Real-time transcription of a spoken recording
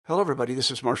Hello, everybody. This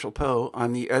is Marshall Poe.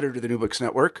 I'm the editor of the New Books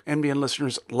Network. NBN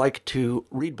listeners like to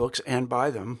read books and buy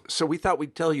them. So we thought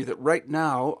we'd tell you that right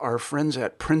now, our friends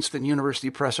at Princeton University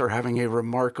Press are having a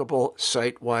remarkable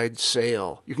site-wide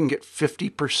sale. You can get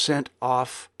 50%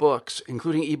 off books,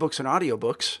 including ebooks and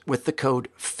audiobooks, with the code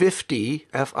 50,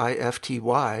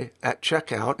 F-I-F-T-Y, at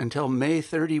checkout until May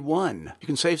 31. You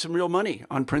can save some real money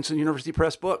on Princeton University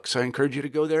Press books. I encourage you to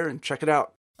go there and check it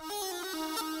out.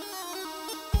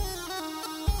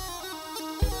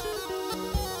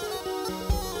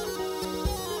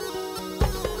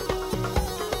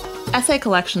 Essay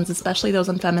collections, especially those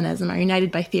on feminism, are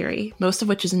united by theory, most of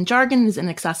which is in jargon and is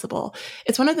inaccessible.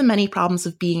 It's one of the many problems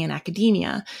of being in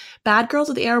academia. Bad Girls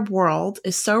of the Arab World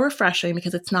is so refreshing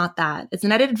because it's not that. It's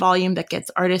an edited volume that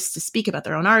gets artists to speak about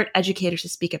their own art, educators to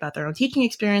speak about their own teaching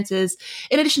experiences,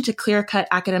 in addition to clear-cut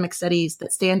academic studies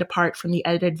that stand apart from the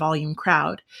edited volume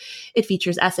crowd. It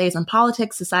features essays on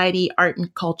politics, society, art,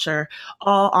 and culture,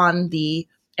 all on the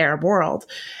Arab world.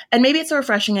 And maybe it's so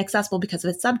refreshing and accessible because of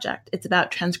its subject. It's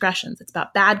about transgressions. It's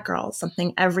about bad girls,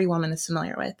 something every woman is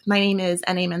familiar with. My name is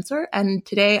N.A. Mansour, and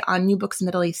today on New Books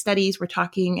Middle East Studies, we're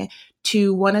talking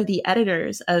to one of the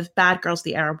editors of Bad Girls of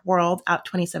the Arab World, out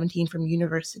 2017 from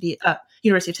University of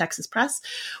Texas Press,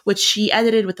 which she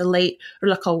edited with the late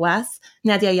Rula Quawas,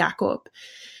 Nadia Yaqub.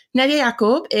 Nadia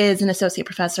Yaqub is an associate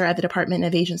professor at the Department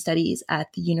of Asian Studies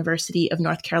at the University of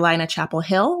North Carolina, Chapel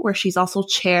Hill, where she's also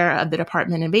chair of the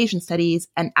Department of Asian Studies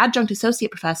and adjunct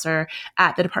associate professor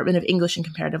at the Department of English and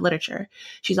Comparative Literature.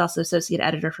 She's also associate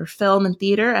editor for film and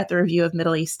theater at the Review of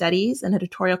Middle East Studies, an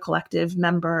editorial collective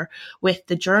member with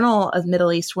the Journal of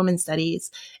Middle East Women's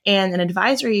Studies, and an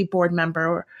advisory board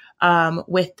member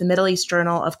with the Middle East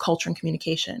Journal of Culture and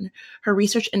Communication. Her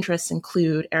research interests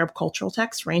include Arab cultural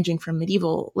texts ranging from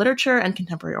medieval literature and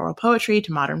contemporary oral poetry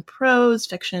to modern prose,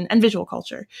 fiction, and visual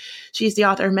culture. She's the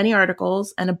author of many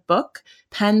articles and a book,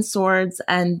 Pen, Swords,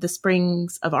 and the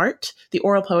Springs of Art, the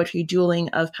oral poetry dueling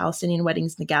of Palestinian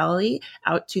weddings in the Galilee,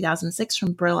 out 2006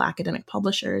 from Brill Academic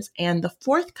Publishers, and the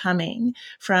forthcoming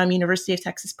from University of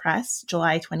Texas Press,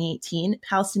 July 2018,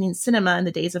 Palestinian Cinema in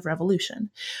the Days of Revolution.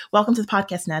 Welcome to the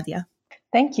podcast, Nadia.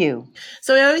 Thank you.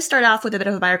 So we always start off with a bit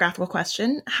of a biographical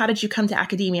question. How did you come to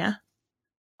academia?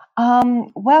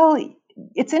 Well,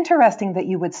 it's interesting that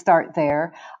you would start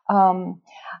there.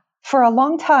 For a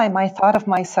long time, I thought of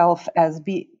myself as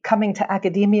coming to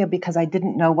academia because I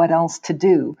didn't know what else to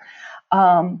do.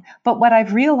 But what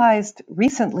I've realized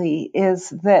recently is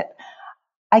that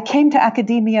I came to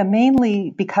academia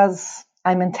mainly because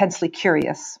I'm intensely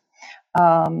curious.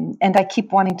 And I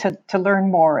keep wanting to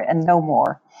learn more and know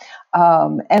more.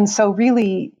 And so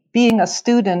really being a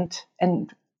student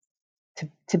and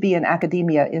to be in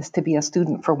academia is to be a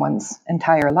student for one's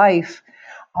entire life,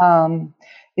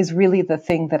 is really the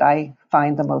thing that I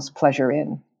find the most pleasure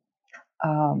in.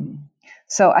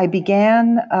 So I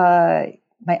began,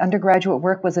 my undergraduate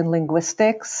work was in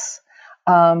linguistics.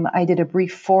 I did a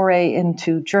brief foray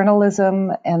into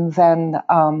journalism, and then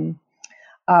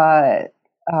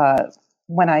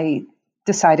when I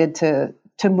decided to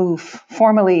move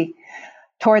formally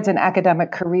towards an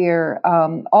academic career,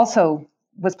 also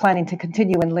was planning to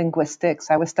continue in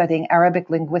linguistics. I was studying Arabic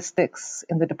linguistics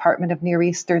in the Department of Near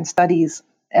Eastern Studies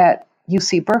at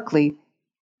UC Berkeley.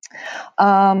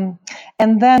 And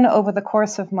then over the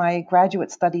course of my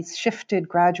graduate studies, shifted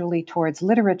gradually towards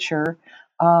literature.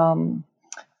 And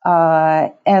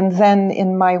then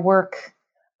in my work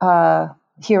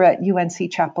here at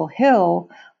UNC Chapel Hill,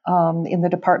 in the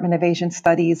Department of Asian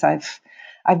Studies,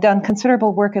 I've done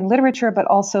considerable work in literature, but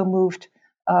also moved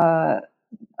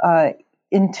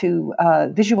into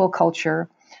visual culture.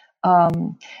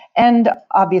 And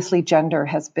obviously gender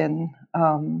has been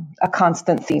a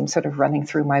constant theme sort of running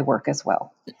through my work as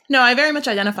well. No, I very much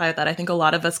identify with that. I think a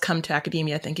lot of us come to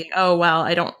academia thinking, oh, well,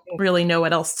 I don't really know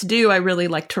what else to do. I really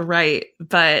like to write.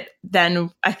 But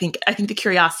then I think the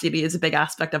curiosity is a big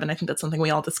aspect of it. And I think that's something we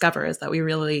all discover, is that we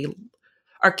really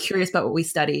are curious about what we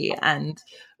study and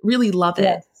really love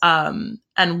it. Yes.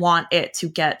 And want it to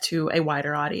get to a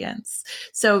wider audience.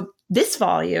 So this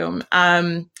volume,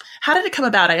 how did it come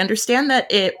about? I understand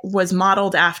that it was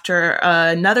modeled after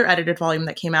another edited volume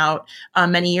that came out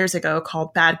many years ago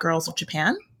called Bad Girls of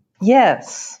Japan.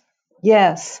 Yes.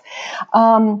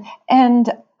 And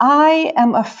I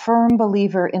am a firm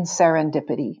believer in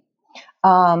serendipity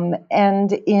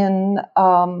and in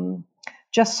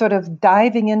just sort of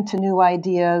diving into new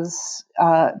ideas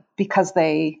because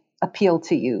they appeal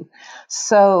to you.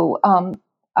 So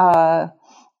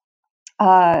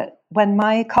when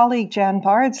my colleague Jan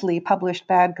Bardsley published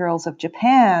Bad Girls of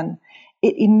Japan,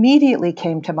 it immediately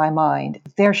came to my mind,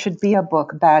 there should be a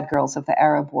book, Bad Girls of the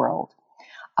Arab World.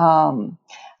 Now,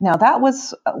 that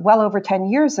was well over 10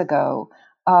 years ago,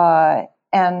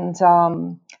 and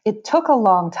it took a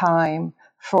long time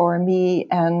for me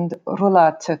and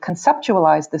Rula to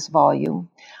conceptualize this volume.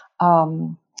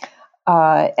 And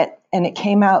it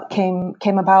came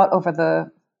about over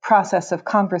the process of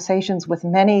conversations with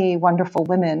many wonderful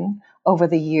women over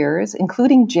the years,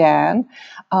 including Jan,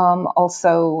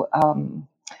 also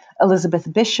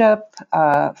Elizabeth Bishop,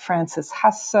 Frances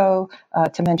Hasso,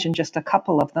 to mention just a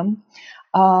couple of them.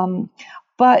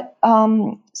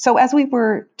 So as we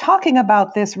were talking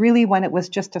about this, really when it was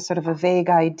just a sort of a vague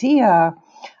idea,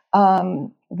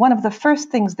 one of the first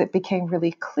things that became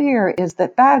really clear is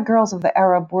that Bad Girls of the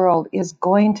Arab World is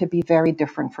going to be very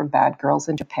different from Bad Girls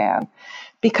in Japan,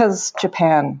 because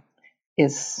Japan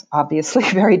is obviously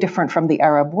very different from the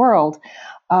Arab world.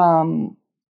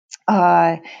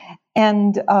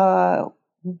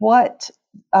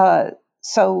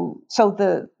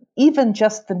 Even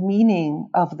just the meaning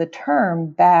of the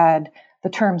terms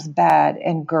bad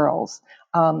and girls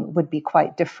would be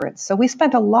quite different. So we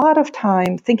spent a lot of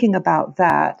time thinking about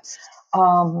that.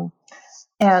 And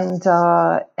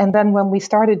then when we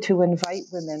started to invite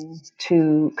women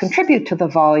to contribute to the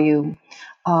volume,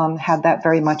 had that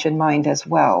very much in mind as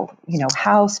well.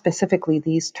 How specifically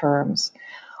these terms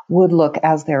would look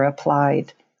as they're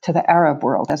applied to the Arab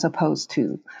world as opposed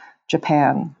to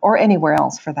Japan or anywhere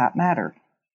else for that matter.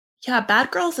 Yeah, bad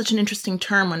girl is such an interesting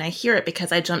term when I hear it,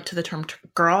 because I jump to the term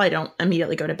girl. I don't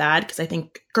immediately go to bad, because I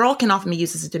think girl can often be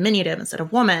used as a diminutive instead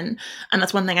of woman. And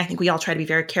that's one thing I think we all try to be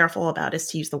very careful about, is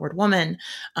to use the word woman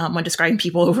when describing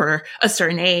people over a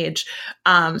certain age,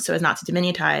 so as not to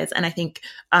diminutize. And I think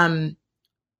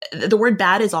the word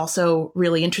bad is also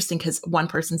really interesting, because one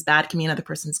person's bad can mean another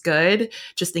person's good.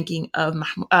 Just thinking of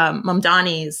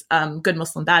Mamdani's Good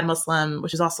Muslim, Bad Muslim,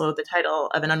 which is also the title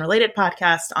of an unrelated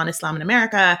podcast on Islam in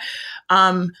America.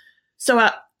 So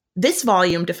this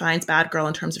volume defines bad girl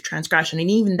in terms of transgression,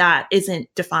 and even that isn't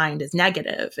defined as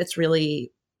negative. It's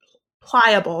really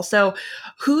pliable. So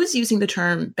who's using the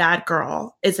term bad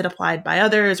girl? Is it applied by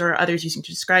others, or are others using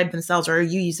to describe themselves, or are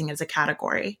you using it as a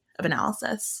category of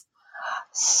analysis?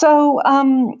 So,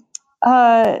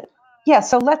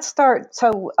 so let's start.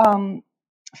 So,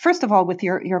 first of all, with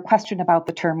your question about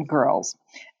the term girls,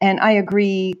 and I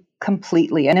agree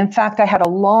completely. And in fact, I had a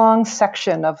long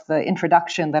section of the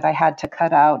introduction that I had to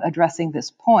cut out addressing this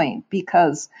point,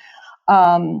 because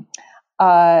so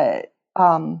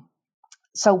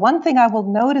one thing I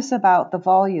will notice about the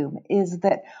volume is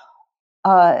that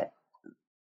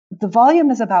the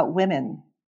volume is about women.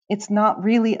 It's not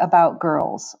really about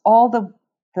girls. All the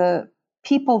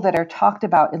people that are talked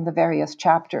about in the various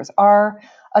chapters are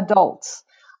adults.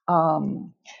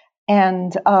 And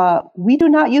we do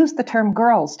not use the term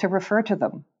girls to refer to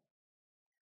them.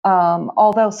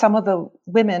 Although some of the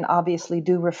women obviously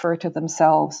do refer to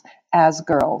themselves as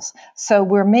girls. So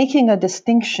we're making a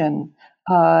distinction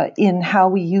in how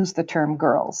we use the term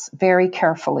girls very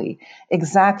carefully,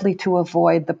 exactly to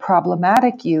avoid the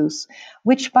problematic use,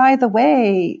 which, by the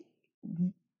way,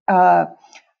 I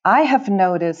have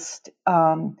noticed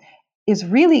is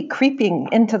really creeping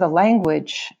into the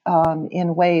language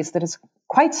in ways that is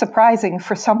quite surprising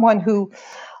for someone who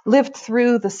lived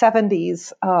through the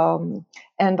 70s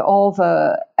and all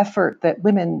the effort that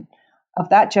women of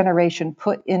that generation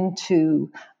put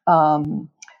into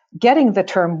getting the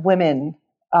term women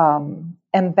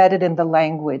embedded in the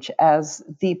language as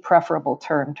the preferable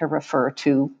term to refer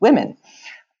to women.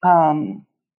 And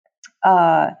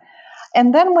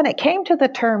then when it came to the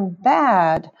term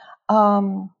bad,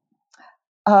 part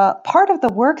of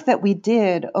the work that we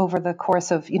did over the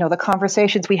course of, the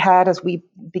conversations we had as we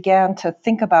began to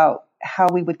think about how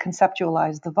we would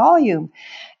conceptualize the volume,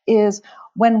 is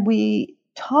when we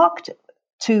talked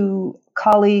to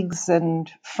colleagues and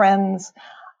friends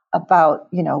about,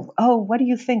 what do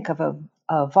you think of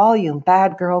a volume,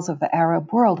 Bad Girls of the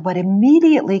Arab World? What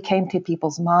immediately came to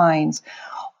people's minds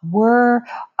were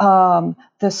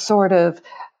the sort of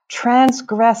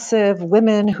transgressive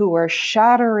women who are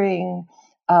shattering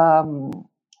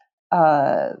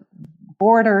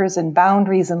borders and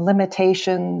boundaries and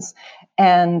limitations,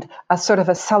 and a sort of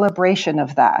a celebration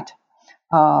of that.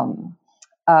 So,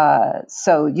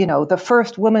 the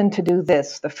first woman to do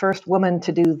this, the first woman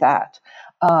to do that.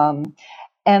 And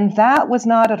that was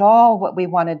not at all what we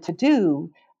wanted to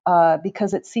do,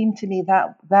 because it seemed to me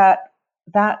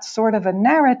that sort of a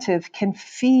narrative can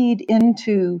feed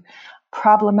into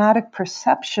problematic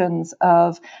perceptions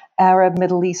of Arab,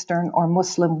 Middle Eastern, or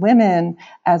Muslim women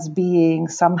as being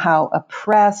somehow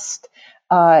oppressed,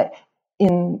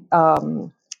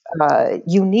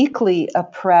 uniquely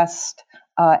oppressed,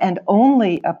 and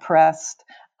only oppressed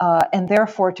and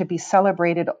therefore to be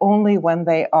celebrated only when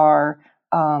they are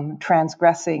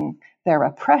transgressing their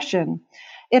oppression.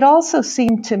 It also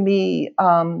seemed to me,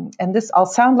 and this, I'll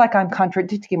sound like I'm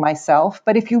contradicting myself,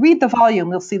 but if you read the volume,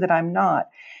 you'll see that I'm not.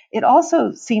 It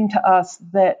also seemed to us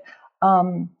that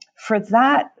for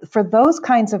those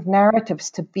kinds of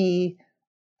narratives to be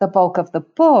the bulk of the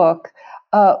book,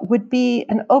 would be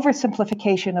an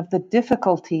oversimplification of the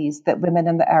difficulties that women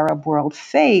in the Arab world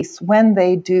face when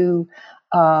they do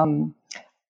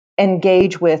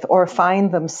engage with or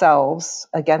find themselves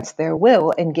against their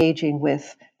will engaging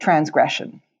with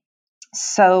transgression.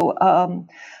 So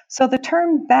the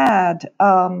term bad,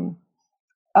 I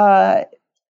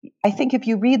think if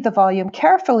you read the volume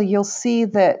carefully, you'll see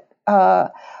that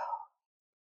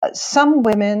some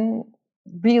women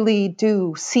really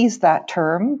do seize that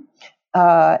term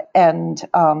and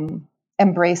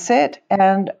embrace it,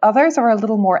 and others are a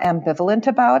little more ambivalent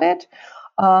about it,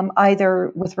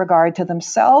 either with regard to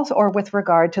themselves or with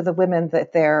regard to the women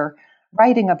that they're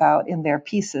writing about in their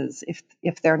pieces,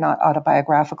 if they're not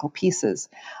autobiographical pieces.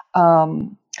 But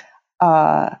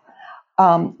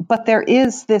there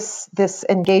is this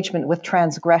engagement with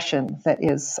transgression that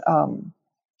is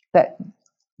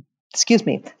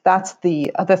that's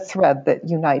the thread that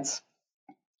unites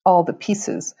all the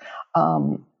pieces.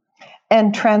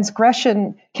 And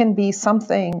transgression can be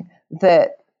something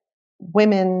that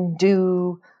women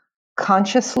do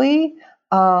consciously.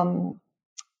 For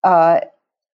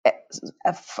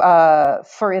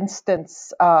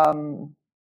instance, Ali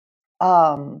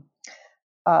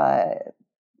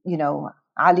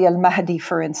al-Mahdi,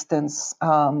 for instance,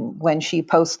 when she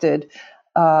posted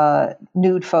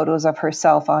nude photos of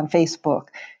herself on Facebook,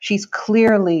 she's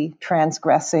clearly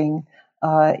transgressing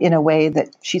in a way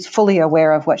that she's fully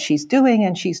aware of what she's doing,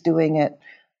 and she's doing it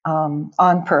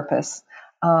on purpose.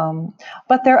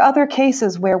 But there are other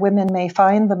cases where women may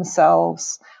find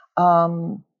themselves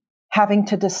having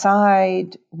to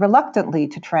decide reluctantly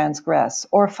to transgress,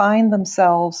 or find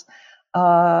themselves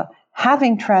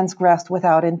having transgressed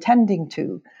without intending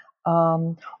to,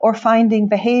 or finding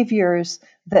behaviors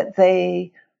that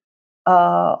they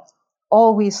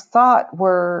always thought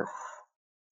were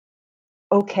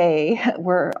okay,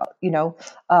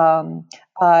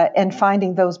 and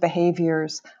finding those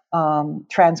behaviors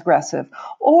transgressive.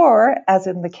 Or, as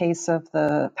in the case of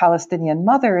the Palestinian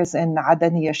mothers in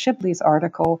Adania Shibley's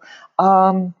article,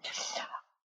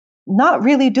 not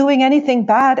really doing anything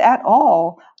bad at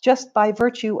all, just by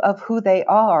virtue of who they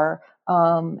are,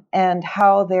 and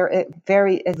how their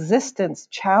very existence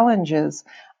challenges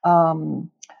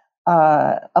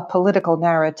a political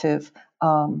narrative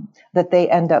that they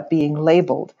end up being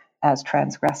labeled as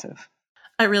transgressive.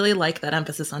 I really like that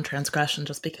emphasis on transgression,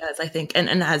 just because I think,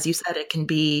 and as you said, it can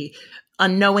be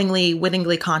unknowingly,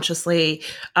 wittingly, consciously.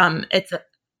 It's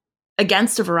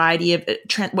against a variety of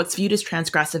what's viewed as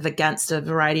transgressive against a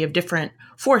variety of different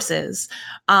forces.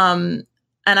 And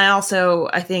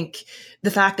I think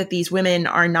the fact that these women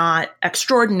are not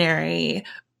extraordinary,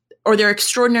 or they're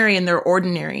extraordinary in their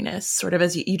ordinariness, sort of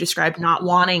as you described, not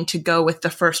wanting to go with the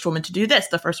first woman to do this,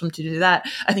 the first woman to do that,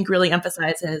 I think really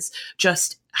emphasizes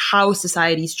just how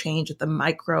societies change at the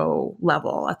micro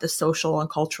level, at the social and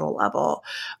cultural level.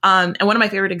 And one of my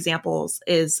favorite examples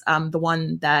is the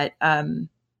one that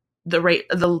the late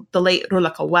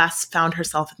Rula Quawas found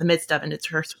herself in the midst of, and it's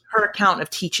her account of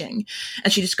teaching.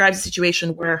 And she describes a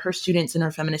situation where her students in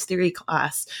her feminist theory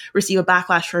class receive a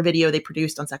backlash for a video they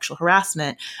produced on sexual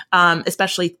harassment,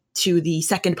 especially to the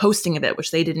second posting of it,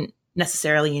 which they didn't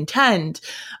necessarily intend.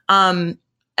 And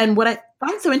what I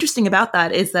find so interesting about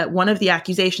that is that one of the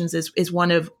accusations is one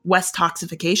of West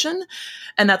toxification,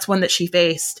 and that's one that she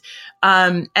faced.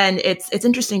 And it's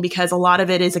interesting because a lot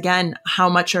of it is, again, how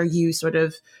much are you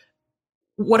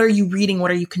what are you reading? What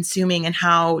are you consuming? And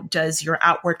how does your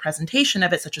outward presentation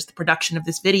of it, such as the production of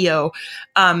this video,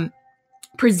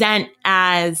 present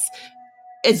as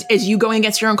you going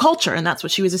against your own culture? And that's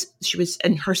what she was,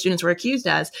 and her students were accused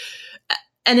as.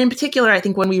 And in particular, I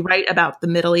think when we write about the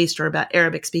Middle East or about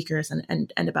Arabic speakers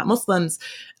and about Muslims,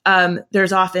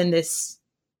 there's often this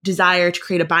desire to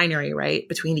create a binary, right,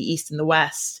 between the East and the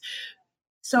West.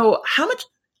 So how much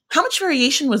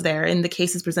variation was there in the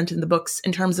cases presented in the books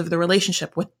in terms of the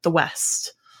relationship with the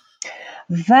West?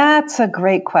 That's a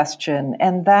great question.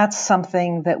 And that's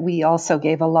something that we also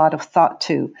gave a lot of thought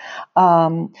to.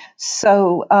 One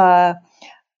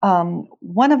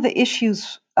of the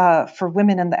issues for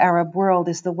women in the Arab world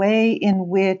is the way in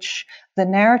which the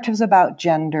narratives about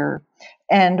gender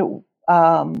and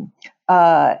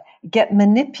get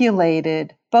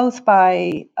manipulated both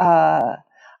by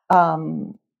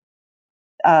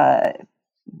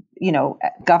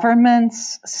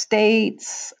governments,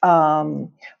 states,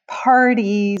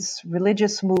 parties,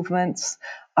 religious movements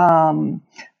in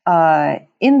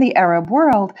the Arab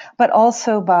world, but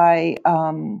also by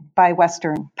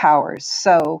Western powers.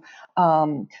 So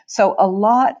a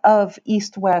lot of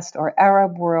East-West or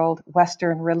Arab world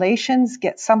Western relations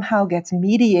somehow gets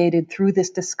mediated through this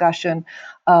discussion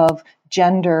of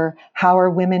gender. How are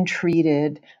women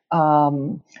treated?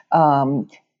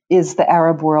 Is the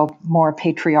Arab world more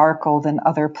patriarchal than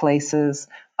other places?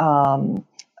 What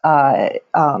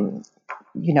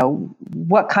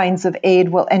kinds of aid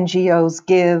will NGOs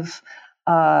give?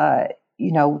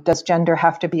 Does gender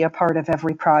have to be a part of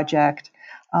every project?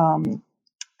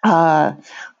 So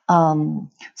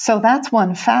that's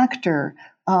one factor.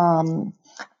 And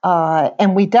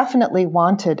we definitely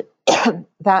wanted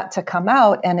that to come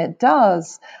out, and it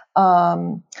does.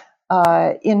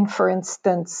 In, for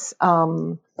instance,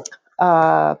 Anna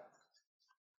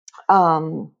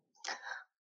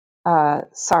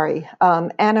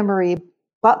Marie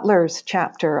Butler's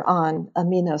chapter on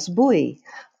Amina Sboui,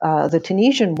 the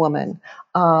Tunisian woman.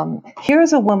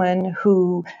 Here's a woman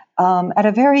who, at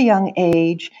a very young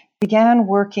age, began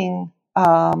working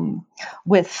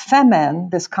with Femen,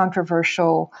 this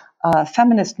controversial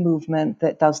feminist movement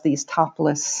that does these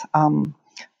topless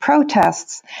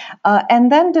protests,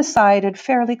 and then decided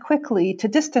fairly quickly to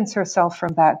distance herself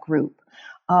from that group.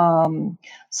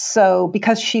 So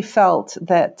because she felt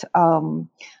that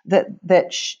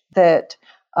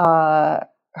her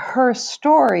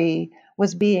story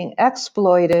was being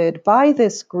exploited by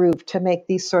this group to make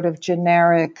these sort of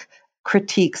generic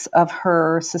critiques of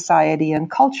her society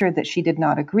and culture that she did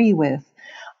not agree with.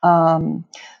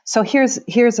 So here's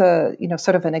a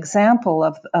sort of an example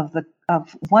of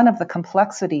one of the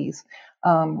complexities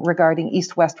regarding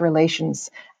East-West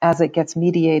relations as it gets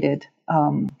mediated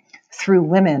through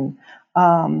women.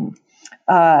 So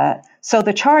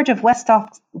the charge of West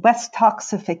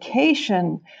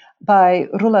toxification by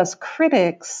Rula's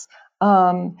critics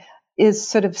is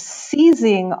sort of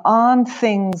seizing on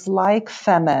things like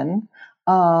Femen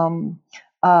and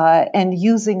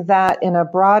using that in a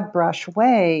broad brush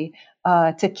way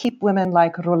to keep women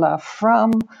like Rula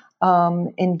from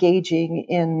engaging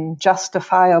in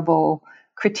justifiable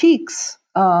critiques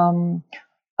of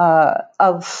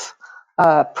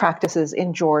practices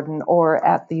in Jordan or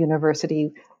at the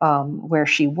university where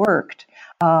she worked.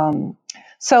 So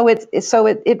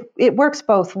it works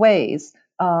both ways,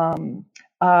 and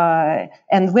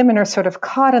women are sort of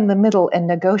caught in the middle and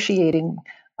negotiating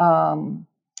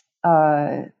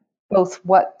both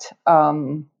what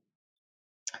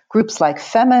groups like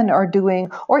Femen are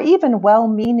doing, or even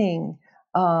well-meaning,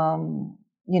 NGOs,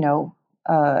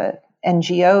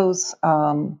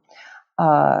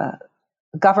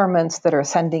 governments that are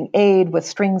sending aid with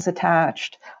strings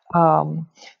attached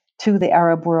to the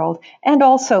Arab world, and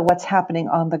also what's happening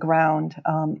on the ground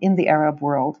in the Arab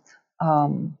world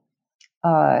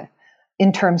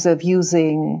in terms of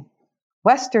using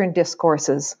Western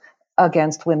discourses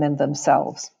against women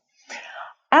themselves.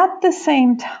 At the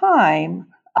same time,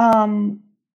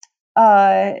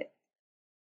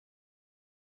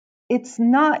 it's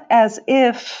not as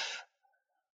if,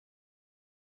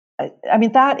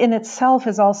 that in itself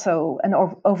is also an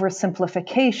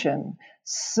oversimplification.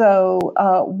 So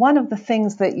one of the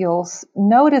things that you'll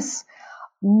notice,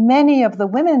 many of the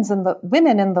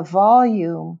women in the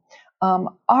volume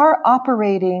are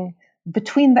operating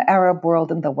between the Arab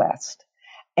world and the West.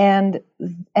 And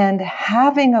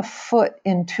having a foot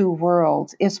in two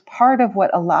worlds is part of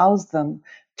what allows them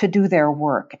to do their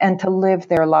work and to live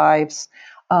their lives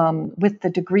with the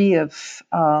degree of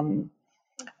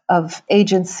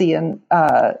agency and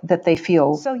that they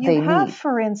feel they need. So you have,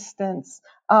 for instance,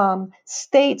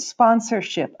 state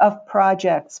sponsorship of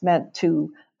projects meant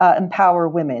to empower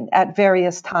women at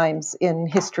various times in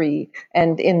history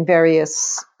and in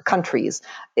various countries.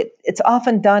 It's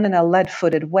often done in a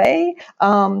lead-footed way,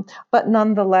 but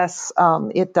nonetheless,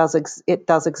 it does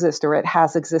exist, or it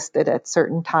has existed at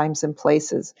certain times and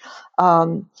places.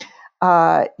 You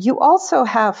also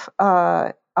have,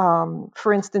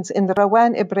 for instance, in the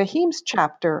Rawan Ibrahim's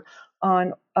chapter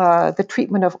on the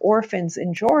treatment of orphans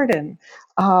in Jordan,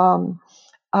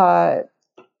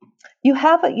 you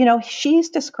have, she's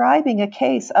describing a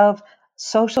case of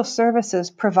social services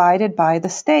provided by the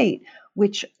state,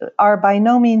 which are by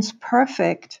no means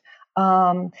perfect,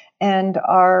 and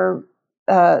are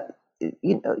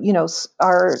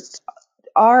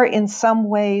in some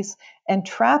ways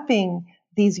entrapping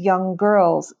these young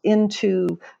girls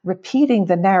into repeating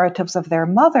the narratives of their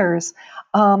mothers,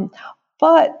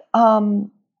 but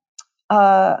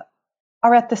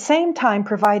are at the same time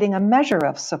providing a measure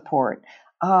of support.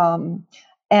 And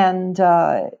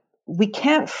we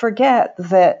can't forget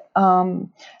that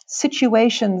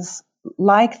situations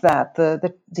like that,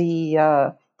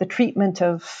 the treatment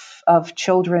of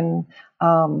children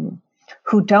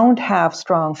who don't have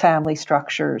strong family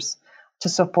structures to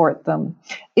support them,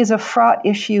 is a fraught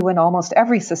issue in almost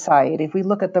every society. If we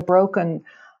look at the broken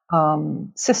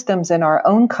systems in our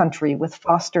own country with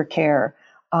foster care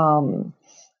and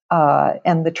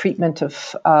the treatment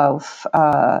of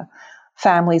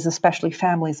families, especially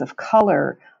families of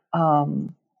color,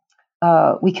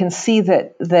 we can see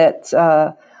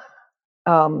that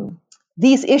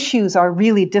these issues are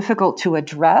really difficult to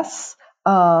address,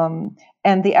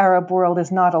 and the Arab world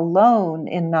is not alone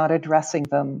in not addressing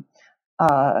them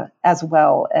as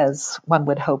well as one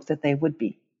would hope that they would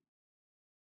be.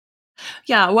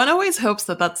 Yeah, one always hopes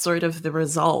that that's sort of the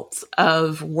result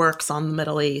of works on the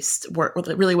Middle East, work with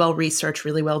really well researched,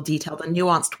 really well detailed and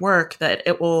nuanced work, that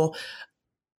it will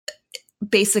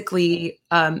basically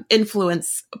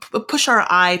push our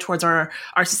eye towards our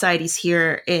societies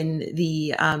here in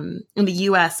the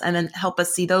U.S. and then help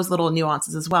us see those little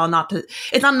nuances as well.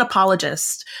 It's not an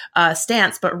apologist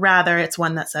stance, but rather it's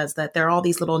one that says that there are all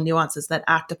these little nuances that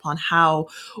act upon how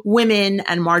women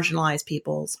and marginalized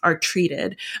peoples are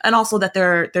treated, and also that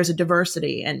there's a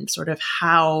diversity in sort of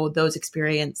how those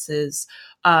experiences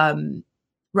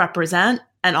represent,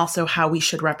 and also how we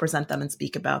should represent them and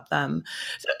speak about them.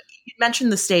 So, you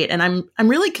mentioned the state, and I'm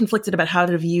really conflicted about how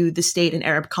to view the state in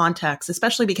Arab context,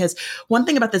 especially because one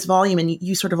thing about this volume, and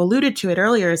you sort of alluded to it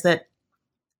earlier, is that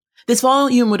this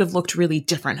volume would have looked really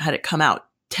different had it come out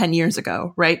 10 years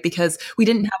ago, right? Because we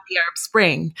didn't have the Arab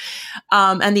Spring.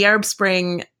 And the Arab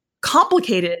Spring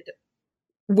complicated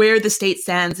where the state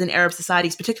stands in Arab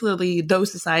societies, particularly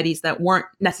those societies that weren't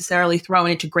necessarily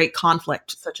thrown into great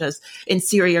conflict, such as in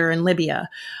Syria or in Libya.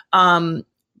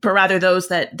 But rather those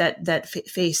that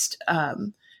faced,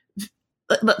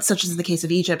 such as in the case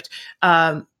of Egypt,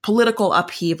 political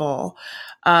upheaval,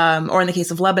 or in the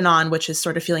case of Lebanon, which is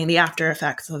sort of feeling the after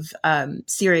effects of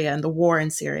Syria and the war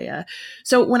in Syria.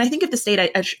 So when I think of the state,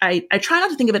 I try not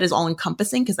to think of it as all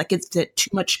encompassing, because that gives it too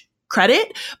much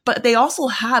credit, but they also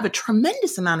have a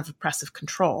tremendous amount of oppressive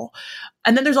control.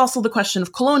 And then there's also the question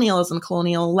of colonialism,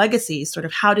 colonial legacies, sort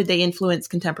of how did they influence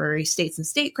contemporary states and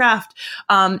statecraft?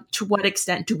 To what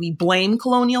extent do we blame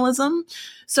colonialism?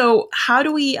 So how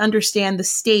do we understand the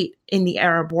state in the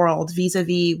Arab world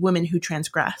vis-a-vis women who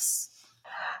transgress?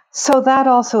 So that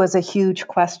also is a huge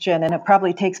question, and it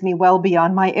probably takes me well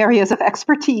beyond my areas of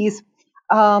expertise.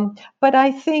 But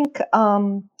I think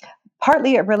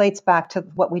partly it relates back to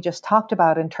what we just talked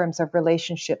about in terms of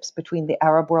relationships between the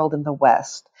Arab world and the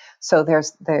West. So there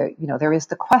is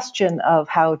the question of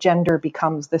how gender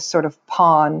becomes this sort of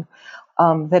pawn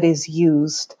that is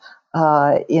used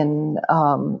in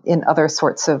other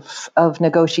sorts of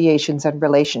negotiations and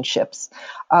relationships.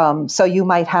 So you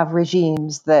might have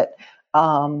regimes that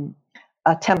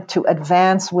attempt to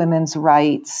advance women's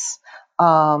rights,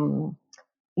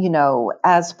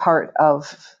 as part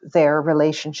of their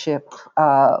relationship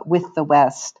with the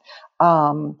West,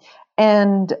 and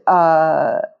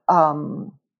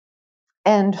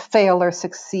fail or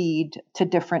succeed to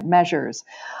different measures.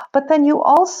 But then you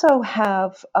also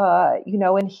have,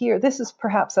 and here this is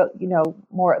perhaps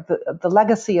more the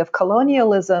legacy of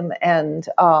colonialism and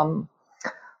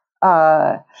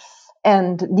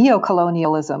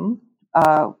neocolonialism,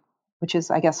 which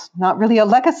is, I guess, not really a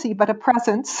legacy, but a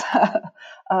presence,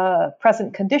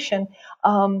 present condition,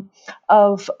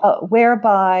 of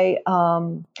whereby,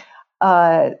 of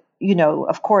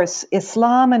course,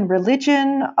 Islam and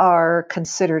religion are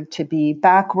considered to be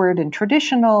backward and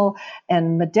traditional,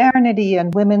 and modernity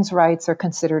and women's rights are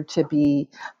considered to be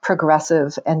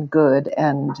progressive and good,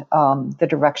 and the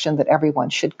direction that everyone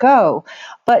should go.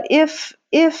 But if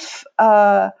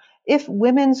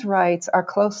women's rights are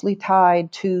closely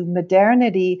tied to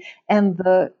modernity and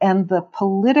the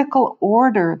political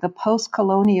order, the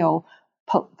post-colonial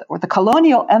or the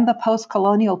colonial and the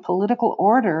post-colonial political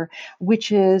order,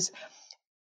 which is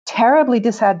terribly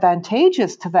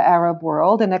disadvantageous to the Arab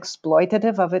world and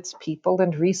exploitative of its people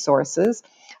and resources,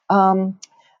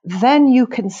 then you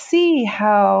can see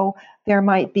how there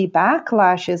might be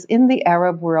backlashes in the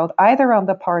Arab world, either on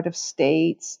the part of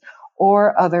states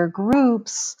or other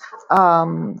groups,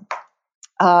 or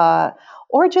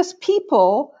just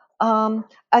people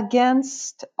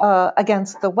against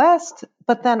the West,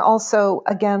 but then also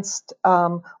against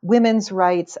women's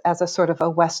rights as a sort of a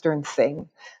Western thing.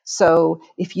 So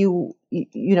if you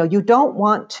don't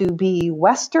want to be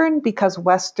Western because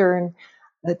Western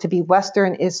To be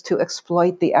Western is to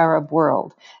exploit the Arab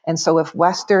world. And so if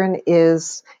Western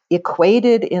is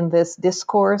equated in this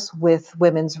discourse with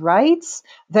women's rights,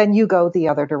 then you go the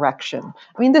other direction.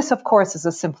 I mean, this, of course, is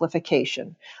a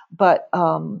simplification. But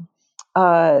I'm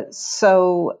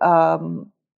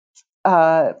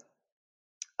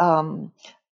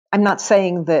not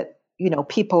saying that,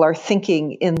 people are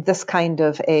thinking in this kind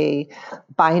of a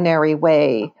binary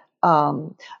way.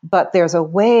 But there's a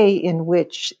way in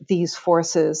which these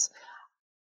forces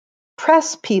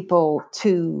press people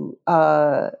to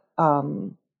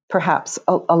perhaps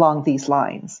along these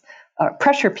lines,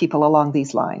 pressure people along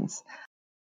these lines.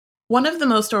 One of the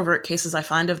most overt cases I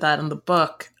find of that in the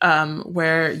book,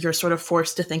 where you're sort of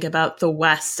forced to think about the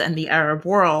West and the Arab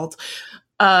world,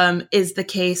 is the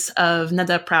case of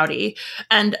Nadia Prouty.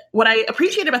 And what I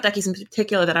appreciate about that case in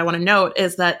particular that I want to note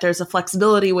is that there's a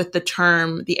flexibility with the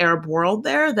term the Arab world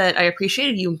there that I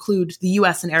appreciated. You include the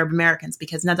U.S. and Arab Americans,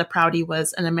 because Nadia Prouty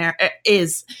was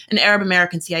is an Arab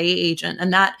American CIA agent.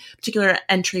 And that particular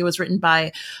entry was written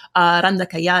by Randa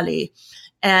Kayali.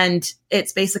 And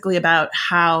it's basically about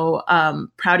how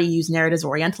Prouty used narratives of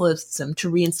Orientalism to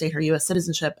reinstate her U.S.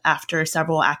 citizenship after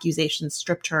several accusations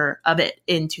stripped her of it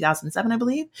in 2007, I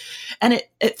believe. And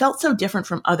it felt so different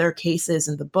from other cases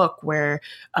in the book where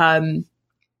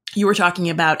you were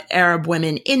talking about Arab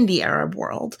women in the Arab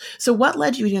world. So what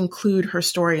led you to include her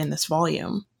story in this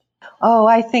volume? Oh,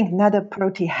 I think Nadia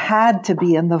Prouty had to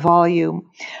be in the volume,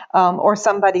 or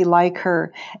somebody like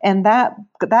her. And that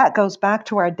goes back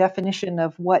to our definition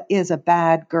of what is a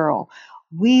bad girl.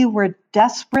 We were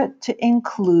desperate to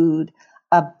include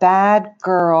a bad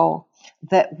girl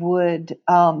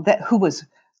who was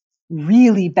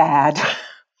really bad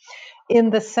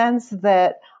in the sense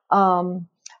that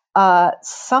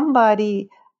somebody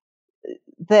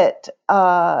that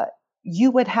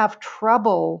you would have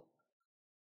trouble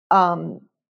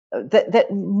that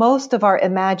most of our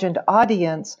imagined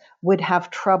audience would have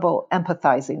trouble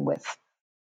empathizing with.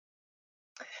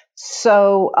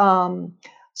 So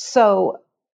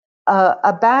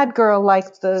a bad girl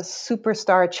like the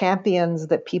superstar champions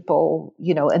that people,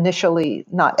 initially,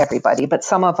 not everybody, but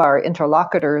some of our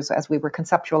interlocutors, as we were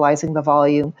conceptualizing the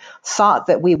volume, thought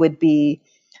that we would be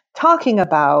talking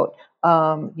about,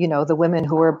 the women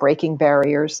who are breaking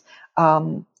barriers.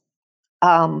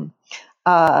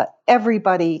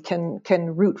 Everybody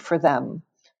can root for them,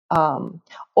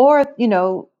 or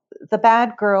the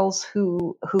bad girls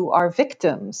who are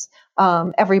victims.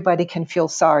 Everybody can feel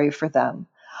sorry for them,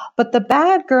 but the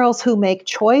bad girls who make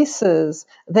choices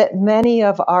that many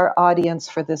of our audience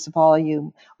for this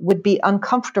volume would be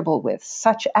uncomfortable with,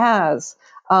 such as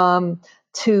to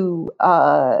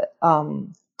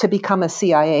become a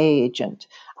CIA agent,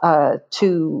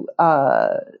 to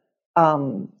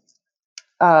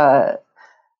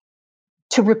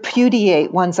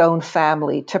repudiate one's own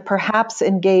family, to perhaps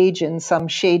engage in some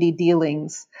shady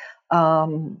dealings.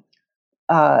 That's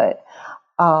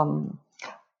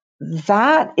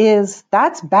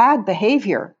bad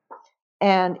behavior,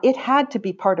 and it had to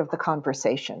be part of the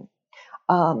conversation.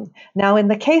 Now, in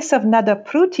the case of Nadia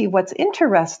Prouty, what's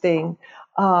interesting,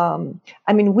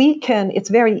 it's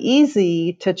very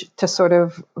easy to sort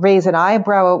of raise an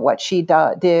eyebrow at what she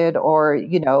did, or,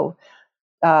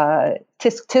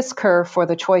 tisk her for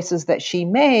the choices that she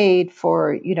made,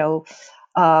 for,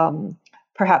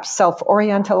 perhaps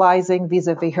self-orientalizing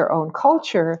vis-a-vis her own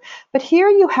culture. But here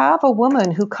you have a woman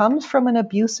who comes from an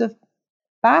abusive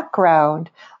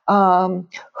background,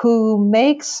 who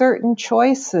makes certain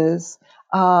choices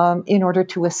in order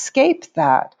to escape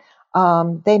that.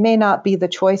 They may not be the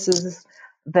choices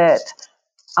that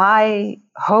I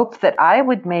hope that I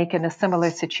would make in a similar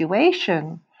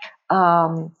situation,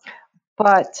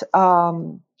 but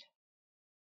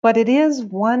it is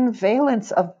one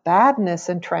valence of badness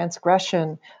and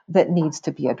transgression that needs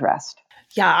to be addressed.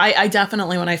 Yeah, I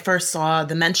definitely, when I first saw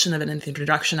the mention of it in the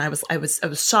introduction, I was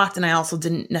shocked, and I also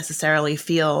didn't necessarily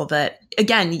feel that.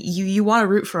 Again, you want to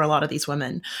root for a lot of these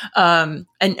women,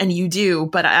 and you do,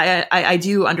 but I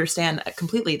do understand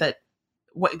completely that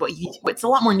it's a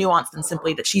lot more nuanced than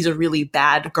simply that she's a really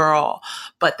bad girl,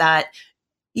 but that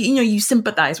you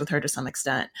sympathize with her to some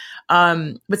extent.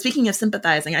 But speaking of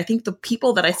sympathizing, I think the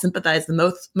people that I sympathize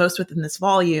the most with in this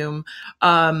volume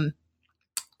are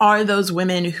those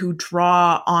women who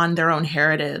draw on their own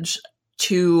heritage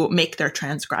to make their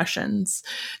transgressions,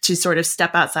 to sort of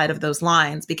step outside of those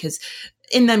lines, because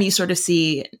in them you sort of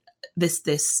see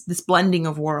this blending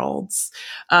of worlds.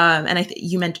 And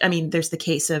you mentioned, I mean, there's the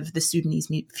case of the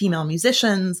Sudanese female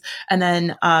musicians, and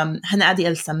then Hanadi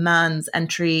El-Samman's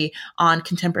entry on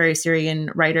contemporary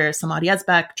Syrian writer Samar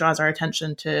Yazbek draws our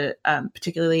attention to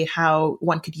particularly how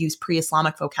one could use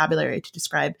pre-Islamic vocabulary to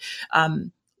describe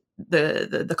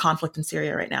the conflict in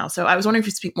Syria right now. So I was wondering if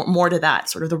you speak more to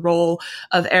that, sort of the role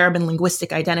of Arab and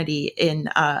linguistic identity in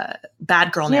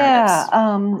bad girl narratives.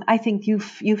 Yeah, I think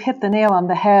you've hit the nail on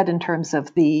the head in terms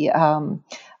of the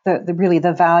really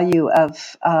the value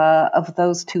of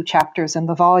those two chapters in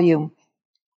the volume.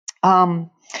 And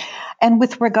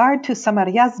with regard to Samar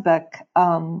Yazbek,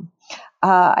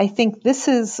 I think this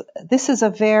is a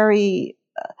very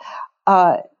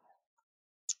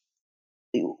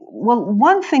well,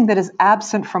 one thing that is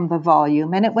absent from the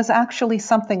volume, and it was actually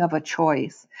something of a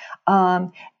choice,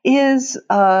 is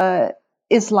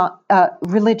Islam,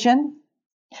 religion,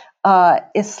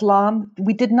 Islam.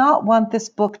 We did not want this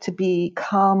book to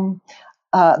become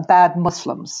bad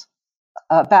Muslims,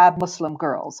 bad Muslim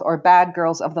girls, or bad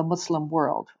girls of the Muslim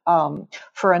world,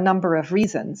 for a number of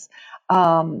reasons.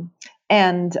 And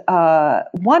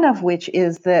one of which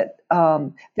is that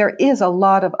there is a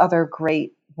lot of other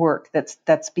great work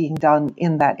that's being done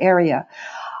in that area.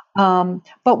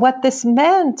 But what this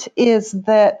meant is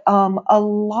that a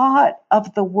lot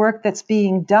of the work that's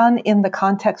being done in the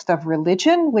context of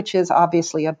religion, which is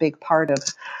obviously a big part of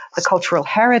the cultural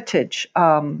heritage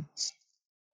of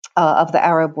the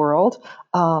Arab world,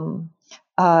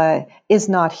 is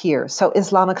not here. So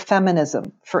Islamic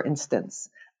feminism, for instance,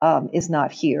 is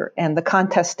not here. And the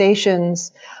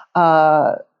contestations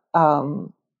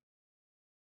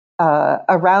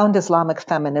around Islamic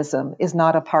feminism is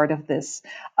not a part of this.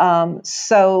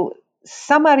 So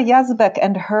Samar Yazbek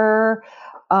and her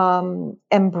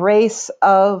embrace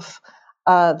of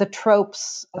the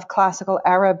tropes of classical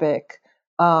Arabic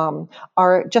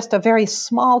are just a very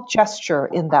small gesture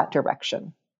in that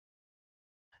direction.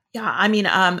 Yeah, I mean,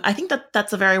 I think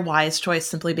that's a very wise choice,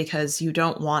 simply because you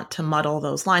don't want to muddle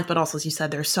those lines. But also, as you said,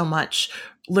 there's so much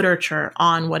literature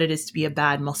on what it is to be a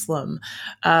bad Muslim.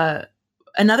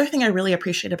 Another thing I really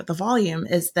appreciate about the volume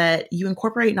is that you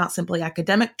incorporate not simply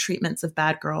academic treatments of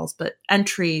bad girls, but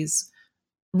entries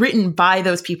written by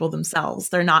those people themselves.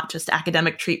 They're not just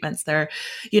academic treatments. They're,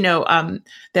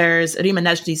 there's Rima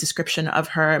Najdi's description of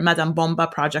her Madame Bomba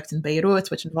project in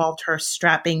Beirut, which involved her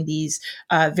strapping these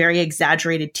very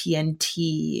exaggerated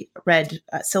TNT red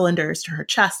cylinders to her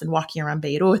chest and walking around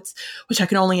Beirut, which I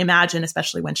can only imagine,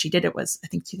 especially when she did it, was, I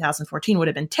think 2014, would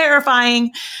have been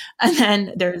terrifying. And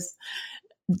then there's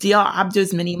Dia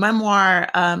Abdu's mini memoir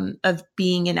of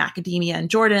being in academia in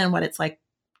Jordan, what it's like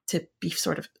to be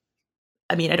sort of,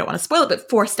 I mean, I don't want to spoil it, but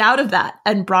forced out of that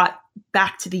and brought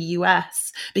back to the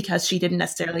US because she didn't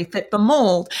necessarily fit the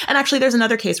mold. And actually, there's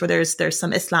another case where there's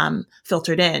some Islam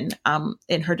filtered in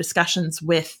her discussions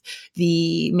with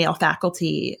the male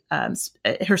faculty,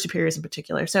 her superiors in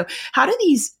particular. So how do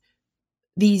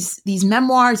these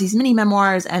memoirs, these mini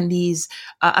memoirs, and these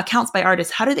accounts by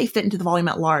artists, how do they fit into the volume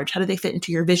at large? How do they fit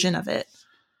into your vision of it?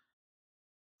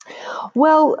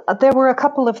 Well, there were a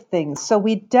couple of things. So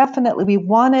we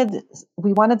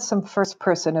wanted some first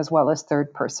person as well as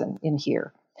third person in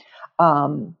here,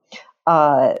 for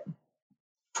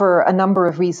a number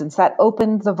of reasons. That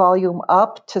opened the volume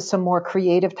up to some more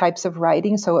creative types of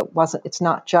writing. So it's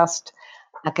not just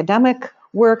academic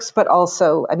works, but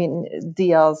also, I mean,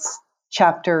 Dia's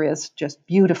chapter is just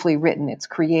beautifully written. It's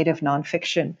creative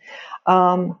nonfiction.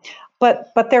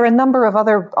 But there are a number of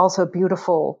other also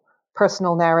beautiful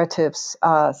personal narratives,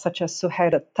 such as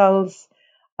Suhair al-Tal's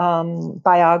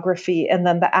biography, and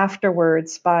then the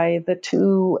afterwards by the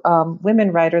two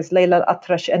women writers, Layla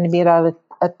al-Atrash and Mira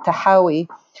al-Tahawi.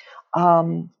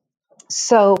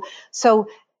 So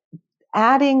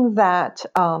adding that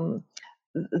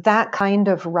kind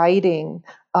of writing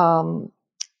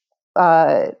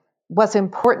was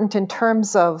important in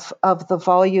terms of the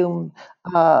volume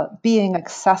being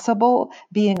accessible,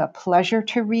 being a pleasure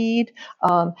to read,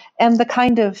 and the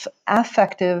kind of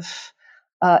affective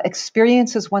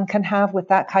experiences one can have with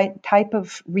that type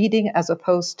of reading as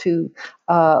opposed to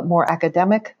more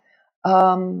academic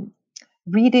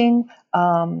reading,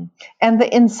 and the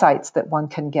insights that one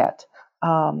can get.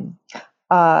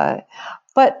 But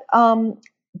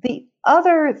the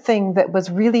other thing that was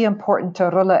really important to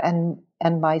Rula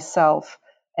and myself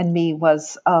and me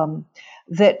was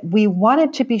that we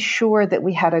wanted to be sure that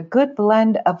we had a good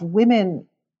blend of women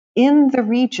in the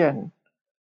region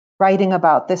writing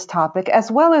about this topic,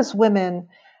 as well as women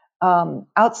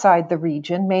outside the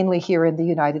region, mainly here in the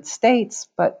United States,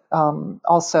 but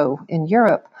also in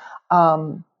Europe,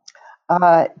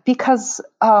 because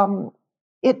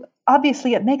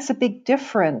it makes a big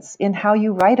difference in how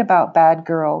you write about bad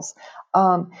girls.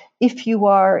 If you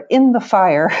are in the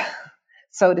fire,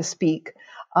 so to speak,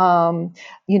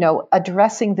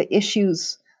 addressing the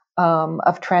issues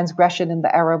of transgression in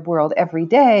the Arab world every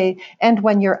day, and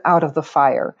when you're out of the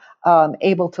fire,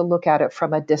 able to look at it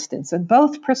from a distance. And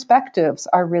both perspectives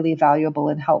are really valuable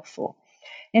and helpful.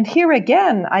 And here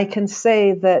again, I can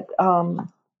say that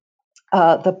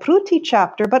the Pruti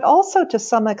chapter, but also to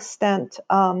some extent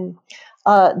Dia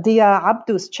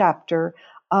Abdu's chapter,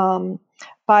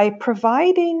 by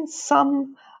providing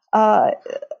some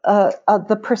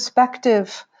the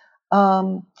perspective,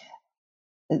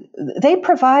 they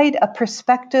provide a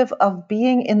perspective of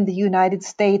being in the United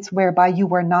States whereby you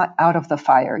were not out of the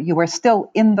fire. You are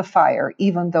still in the fire,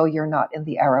 even though you're not in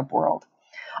the Arab world.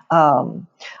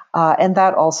 And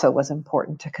that also was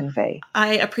important to convey.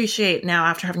 I appreciate now,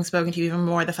 after having spoken to you even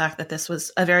more, the fact that this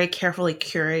was a very carefully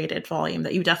curated volume,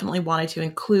 that you definitely wanted to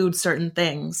include certain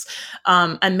things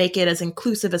and make it as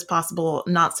inclusive as possible,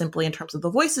 not simply in terms of the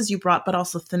voices you brought, but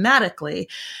also thematically.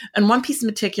 And one piece in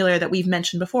particular that we've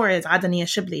mentioned before is Adania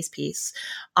Shibli's piece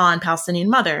on Palestinian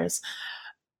mothers.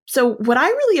 So what I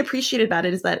really appreciated about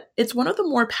it is that it's one of the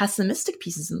more pessimistic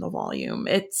pieces in the volume.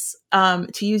 It's,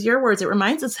 to use your words, it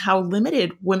reminds us how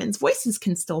limited women's voices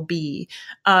can still be.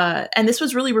 And this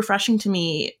was really refreshing to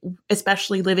me,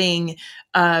 especially living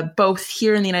both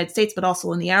here in the United States, but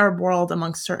also in the Arab world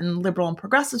amongst certain liberal and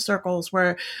progressive circles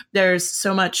where there's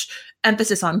so much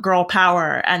emphasis on girl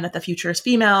power and that the future is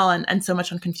female and so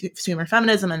much on consumer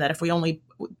feminism and that if we only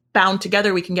bound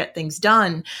together, we can get things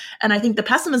done. And I think the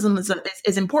pessimism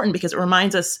is important because it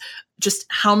reminds us just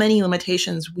how many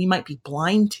limitations we might be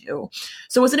blind to.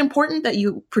 So was it important that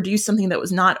you produce something that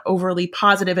was not overly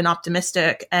positive and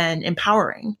optimistic and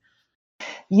empowering?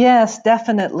 Yes,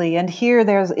 definitely. And here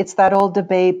it's that old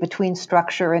debate between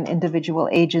structure and individual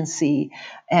agency,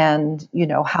 and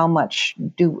how much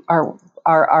do our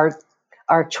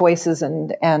choices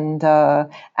and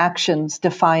actions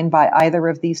defined by either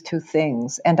of these two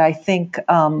things. And I think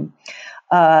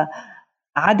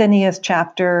Adania's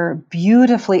chapter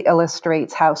beautifully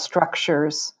illustrates how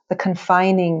structures, the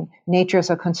confining natures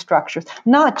of structures,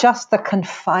 not just the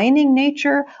confining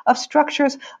nature of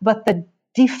structures, but the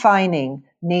defining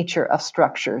nature of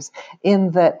structures,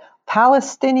 in that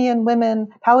Palestinian women,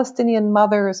 Palestinian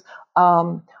mothers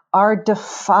are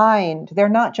defined. They're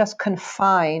not just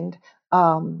confined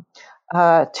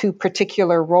to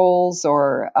particular roles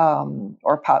or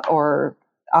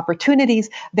opportunities.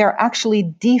 They're actually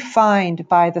defined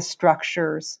by the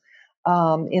structures.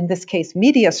 In this case,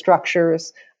 media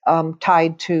structures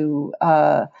tied to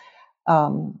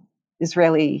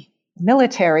Israeli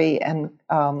military and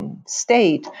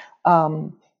state.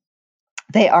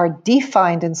 They are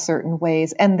defined in certain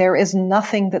ways, and there is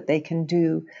nothing that they can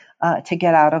do to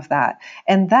get out of that.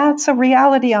 And that's a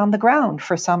reality on the ground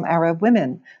for some Arab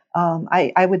women.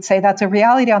 I would say that's a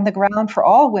reality on the ground for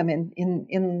all women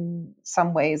in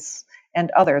some ways and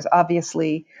others,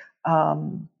 obviously,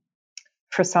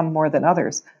 for some more than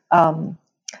others.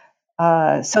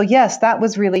 So yes, that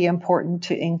was really important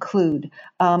to include.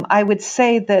 I would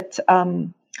say that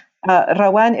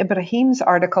Rawan Ibrahim's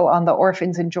article on the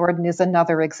orphans in Jordan is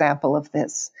another example of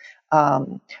this,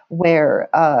 where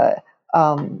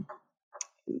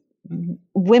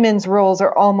women's roles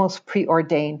are almost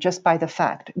preordained just by the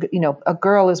fact, a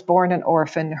girl is born an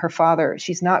orphan,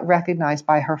 she's not recognized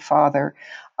by her father.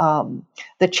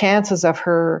 The chances of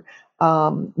her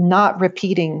not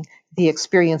repeating the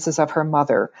experiences of her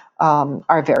mother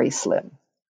are very slim.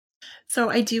 So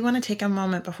I do want to take a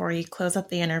moment before we close up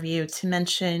the interview to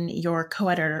mention your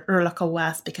co-editor, Rula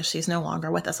Quawas, because she's no longer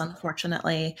with us,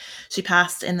 unfortunately. She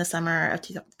passed in the summer of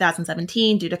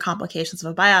 2017 due to complications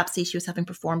of a biopsy she was having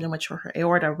performed in which her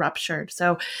aorta ruptured.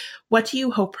 So what do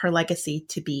you hope her legacy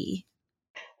to be?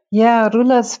 Yeah,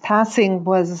 Rula's passing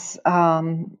was,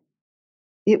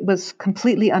 it was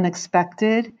completely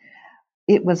unexpected.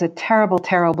 It was a terrible,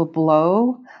 terrible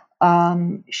blow.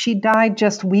 She died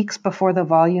just weeks before the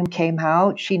volume came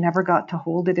out. She never got to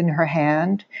hold it in her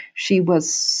hand.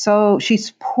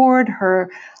 She's poured her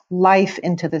life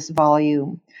into this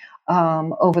volume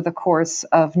over the course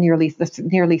of nearly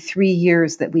 3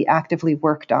 years that we actively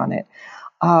worked on it.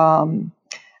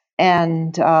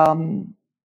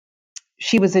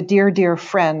 She was a dear, dear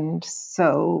friend.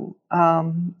 So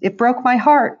it broke my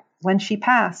heart when she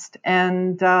passed.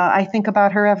 And I think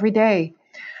about her every day.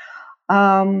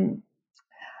 I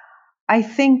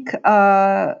think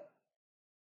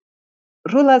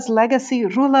Rula's legacy,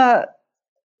 Rula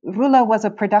was a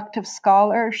productive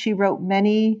scholar. She wrote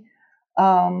many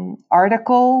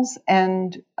articles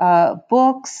and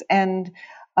books and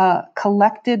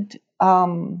collected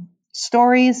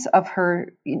stories of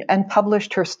her and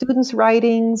published her students'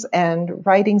 writings and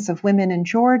writings of women in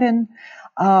Jordan.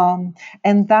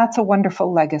 And that's a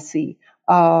wonderful legacy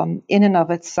in and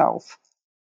of itself.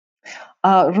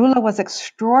 Rula was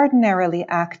extraordinarily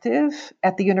active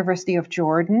at the University of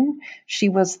Jordan. She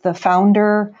was the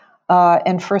founder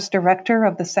and first director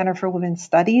of the Center for Women's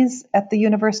Studies at the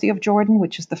University of Jordan,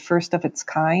 which is the first of its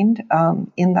kind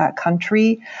in that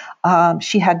country.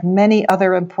 She had many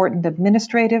other important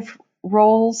administrative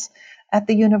roles at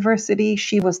the university.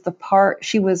 She was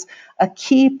a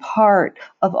key part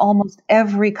of almost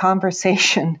every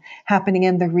conversation happening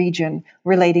in the region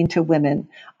relating to women.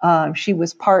 She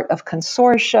was part of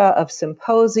consortia, of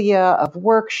symposia, of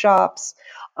workshops.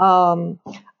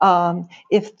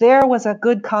 If there was a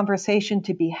good conversation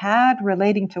to be had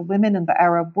relating to women in the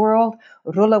Arab world,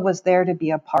 Rula was there to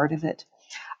be a part of it.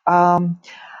 Rula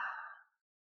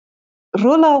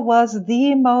was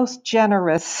the most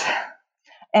generous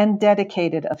and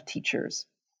dedicated of teachers.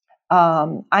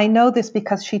 I know this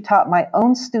because she taught my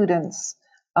own students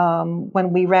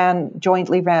when we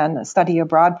jointly ran a study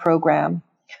abroad program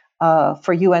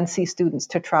for UNC students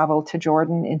to travel to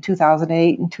Jordan in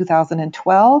 2008 and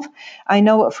 2012. I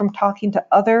know it from talking to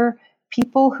other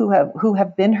people who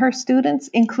have been her students,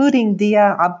 including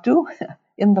Dia Abdu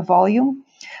in the volume.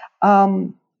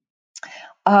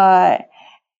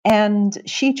 And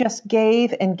she just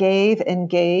gave and gave and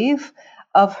gave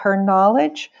of her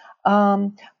knowledge,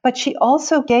 but she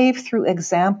also gave through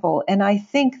example. And I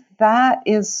think that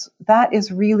is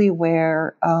really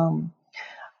where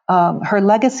her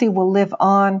legacy will live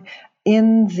on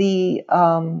in the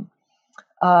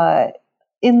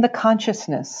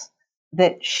consciousness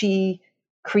that she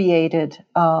created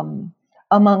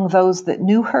among those that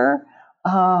knew her,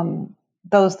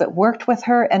 those that worked with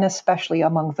her, and especially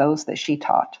among those that she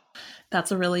taught.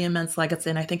 That's a really immense legacy.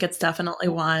 And I think it's definitely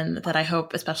one that I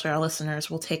hope, especially our listeners,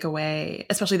 will take away,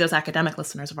 especially those academic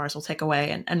listeners of ours will take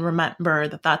away and remember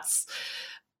that that's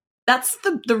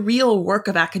the real work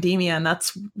of academia. And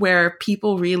that's where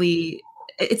people really,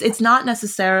 it's not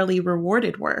necessarily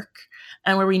rewarded work,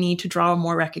 and where we need to draw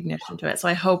more recognition to it. So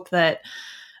I hope that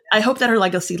her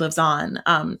legacy lives on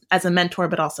as a mentor,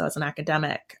 but also as an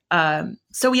academic.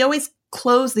 So we always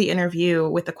close the interview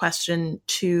with a question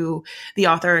to the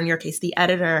author, in your case, the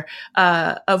editor,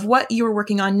 of what you're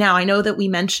working on now. I know that we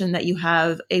mentioned that you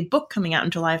have a book coming out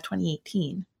in July of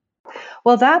 2018.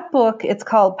 Well, that book, it's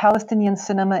called Palestinian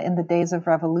Cinema in the Days of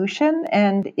Revolution,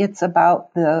 and it's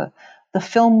about the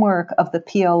film work of the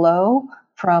PLO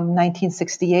from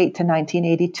 1968 to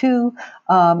 1982,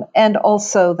 and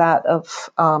also that of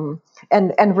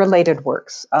and related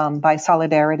works by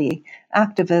solidarity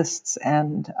activists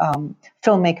and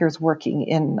filmmakers working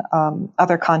in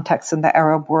other contexts in the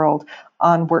Arab world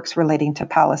on works relating to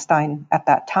Palestine at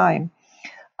that time.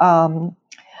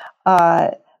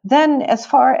 Then, as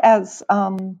far as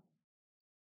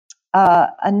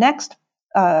next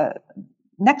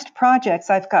projects,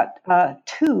 I've got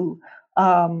two.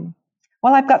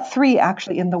 Well, I've got three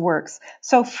actually in the works.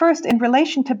 So first, in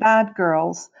relation to Bad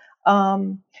Girls,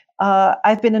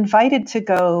 I've been invited to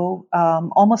go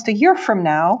almost a year from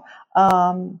now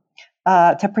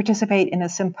to participate in a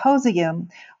symposium,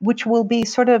 which will be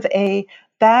sort of a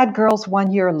Bad Girls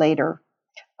 1 year later,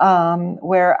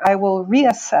 where I will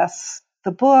reassess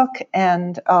the book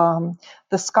and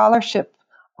the scholarship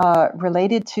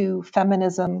related to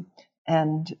feminism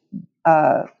and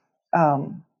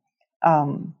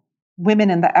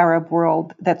women in the Arab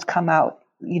world that's come out,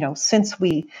 since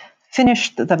we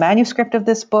finished the manuscript of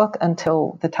this book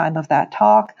until the time of that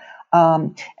talk,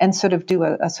 and sort of do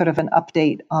a sort of an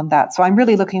update on that. So I'm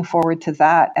really looking forward to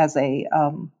that as a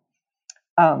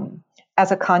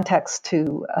context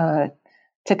to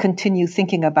continue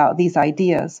thinking about these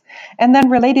ideas. And then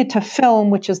related to film,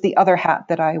 which is the other hat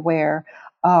that I wear,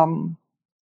 I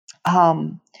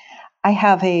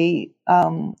have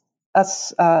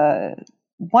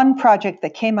one project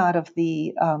that came out of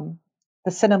the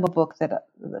cinema book, that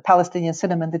the Palestinian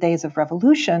Cinema in the Days of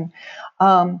Revolution,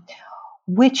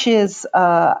 which is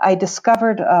I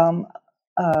discovered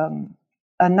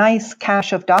a nice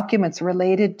cache of documents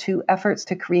related to efforts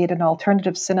to create an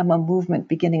alternative cinema movement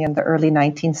beginning in the early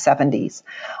 1970s,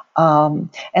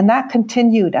 and that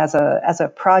continued as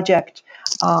a project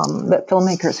that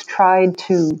filmmakers tried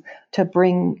to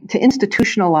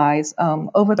institutionalize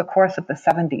over the course of the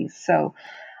 70s. So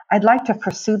I'd like to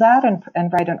pursue that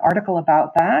and write an article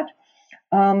about that.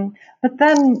 But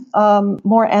then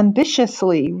more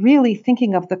ambitiously, really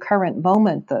thinking of the current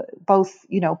moment, both,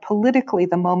 politically,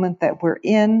 the moment that we're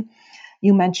in.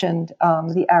 You mentioned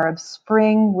the Arab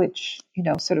Spring, which,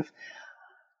 sort of,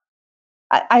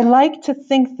 I like to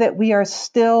think that we are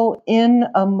still in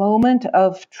a moment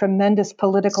of tremendous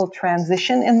political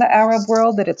transition in the Arab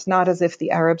world, that it's not as if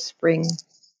the Arab Spring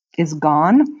is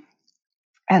gone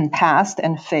and past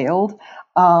and failed,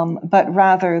 but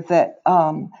rather that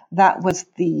that was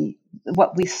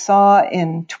what we saw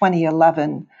in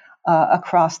 2011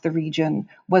 across the region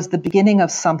was the beginning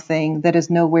of something that is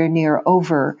nowhere near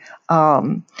over,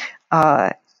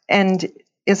 and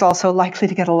is also likely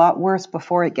to get a lot worse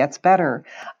before it gets better.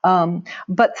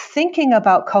 But thinking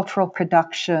about cultural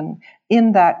production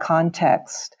in that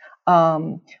context,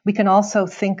 we can also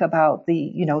think about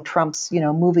Trump's,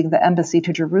 moving the embassy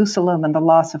to Jerusalem and the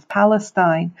loss of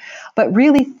Palestine, but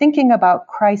really thinking about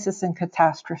crisis and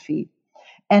catastrophe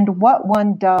and what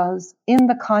one does in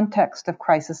the context of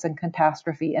crisis and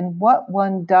catastrophe and what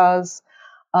one does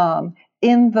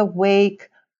in the wake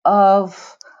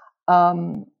of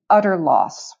utter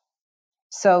loss.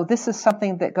 So this is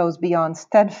something that goes beyond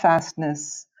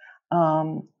steadfastness.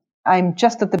 I'm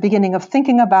just at the beginning of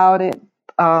thinking about it,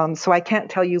 so I can't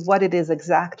tell you what it is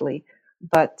exactly,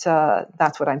 but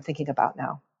that's what I'm thinking about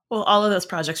now. Well, all of those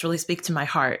projects really speak to my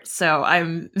heart. So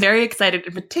I'm very excited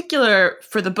in particular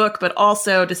for the book, but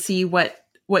also to see what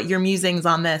your musings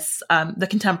on this, the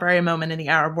contemporary moment in the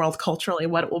Arab world culturally,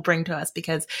 what it will bring to us,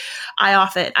 because I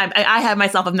have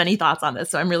myself of many thoughts on this.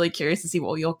 So I'm really curious to see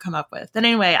what you'll come up with. But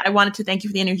anyway, I wanted to thank you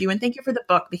for the interview and thank you for the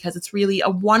book, because it's really a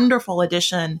wonderful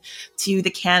addition to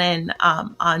the canon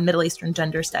on Middle Eastern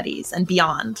gender studies and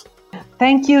beyond.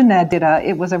 Thank you, Nadia.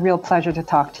 It was a real pleasure to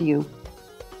talk to you.